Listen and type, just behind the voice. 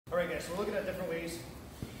right, so we're looking at different ways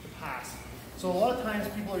to pass. So a lot of times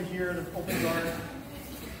people are here, the open guard.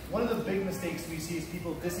 One of the big mistakes we see is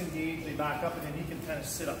people disengage, they back up, and then he can kind of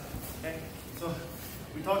sit up. Okay? So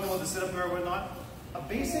we talked about the sit up guard and whatnot. A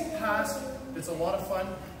basic pass that's a lot of fun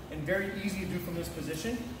and very easy to do from this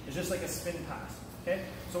position is just like a spin pass. Okay?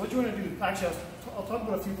 So what you want to do, actually I'll talk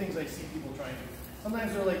about a few things I see people trying to do.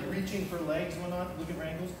 Sometimes they're like reaching for legs and whatnot, look at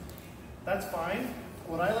ankles. That's fine.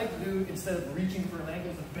 What I like to do instead of reaching for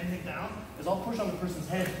ankles and bending down is I'll push on the person's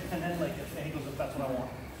head and then like the ankles if that's what I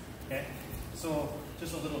want. Okay? So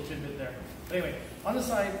just a little tidbit there. But anyway, on the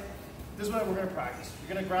side, this is what we're going to practice.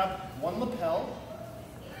 You're going to grab one lapel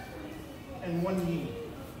and one knee.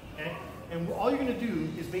 Okay? And all you're going to do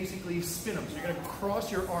is basically spin them. So you're going to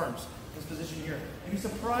cross your arms in this position here. And you're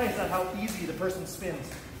surprised at how easy the person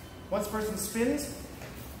spins. Once the person spins,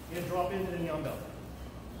 you're going to drop into the knee on belt.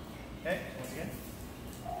 Okay? Once again.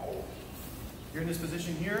 You're in this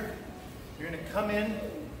position here. You're going to come in,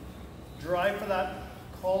 drive for that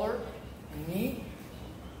collar, knee,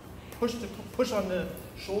 push on the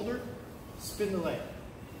shoulder, spin the leg.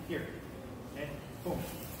 Here. Okay? Boom.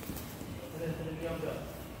 And then to the knee on belt.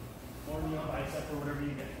 Or knee on bicep or whatever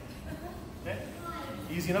you get. Okay?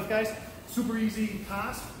 Easy enough, guys? Super easy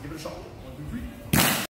pass. Give it a shot. 1, 2, 3.